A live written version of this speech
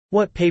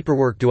What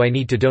paperwork do I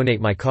need to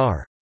donate my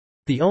car?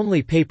 The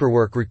only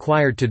paperwork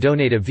required to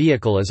donate a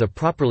vehicle is a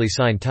properly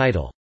signed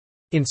title.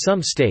 In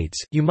some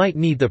states, you might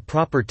need the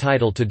proper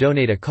title to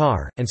donate a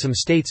car, and some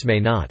states may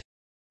not.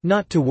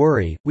 Not to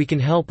worry, we can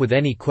help with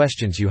any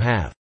questions you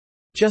have.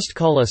 Just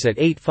call us at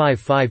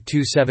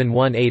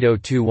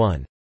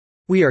 855-271-8021.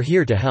 We are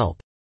here to help.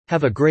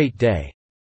 Have a great day.